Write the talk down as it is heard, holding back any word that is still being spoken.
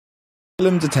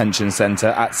Asylum detention centre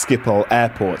at Schiphol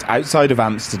Airport outside of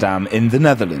Amsterdam in the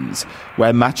Netherlands,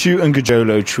 where Matheiu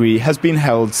Ngudjolo Chui has been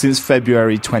held since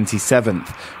February 27th,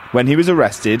 when he was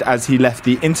arrested as he left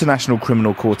the International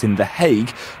Criminal Court in The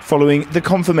Hague following the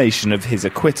confirmation of his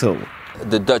acquittal.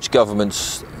 The Dutch government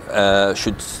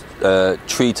should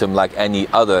treat him like any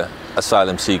other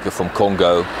asylum seeker from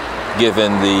Congo,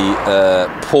 given the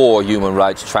poor human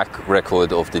rights track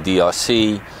record of the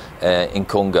DRC. In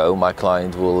Congo, my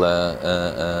client will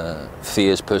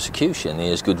fears persecution. He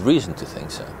has good reason to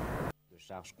think so.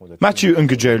 Matheiu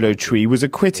Ngudjolo Chui was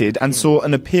acquitted and saw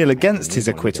an appeal against his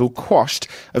acquittal quashed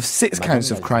of 6 counts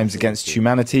of crimes against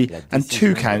humanity and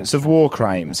 2 counts of war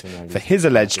crimes for his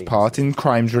alleged part in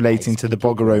crimes relating to the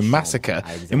Bogoro massacre,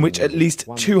 in which at least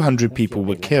 200 people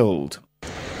were killed.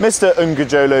 Mr.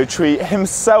 Ngudjolo Chui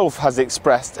himself has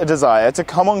expressed a desire to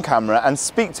come on camera and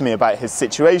speak to me about his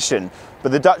situation,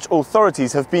 but the Dutch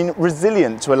authorities have been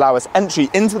resilient to allow us entry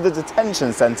into the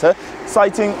detention centre,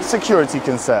 citing security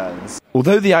concerns.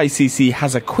 Although the ICC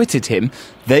has acquitted him,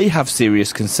 they have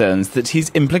serious concerns that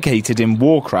he's implicated in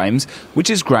war crimes, which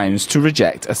is grounds to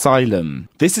reject asylum.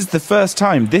 This is the first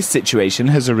time this situation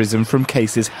has arisen from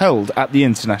cases held at the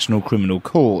International Criminal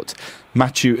Court.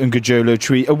 Matheiu Ngudjolo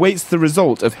Chui awaits the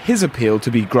result of his appeal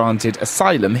to be granted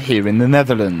asylum here in the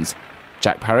Netherlands.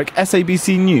 Jack Parrock,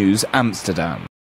 SABC News, Amsterdam.